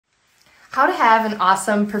How to have an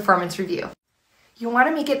awesome performance review. You want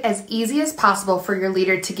to make it as easy as possible for your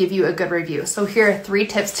leader to give you a good review. So here are 3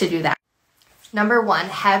 tips to do that. Number 1,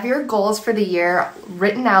 have your goals for the year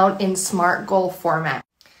written out in SMART goal format.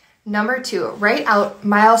 Number 2, write out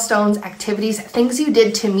milestones, activities, things you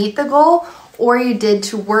did to meet the goal or you did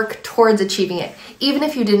to work towards achieving it, even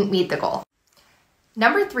if you didn't meet the goal.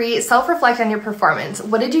 Number 3, self-reflect on your performance.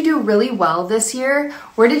 What did you do really well this year?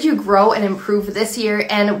 Where did you grow and improve this year?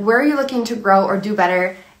 And where are you looking to grow or do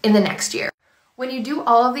better in the next year? When you do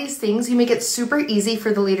all of these things, you make it super easy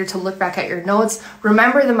for the leader to look back at your notes,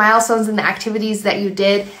 remember the milestones and the activities that you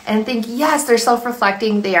did, and think, yes, they're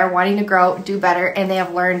self-reflecting, they are wanting to grow, do better, and they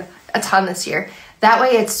have learned a ton this year. That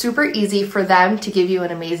way, it's super easy for them to give you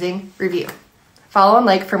an amazing review. Follow and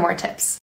like for more tips.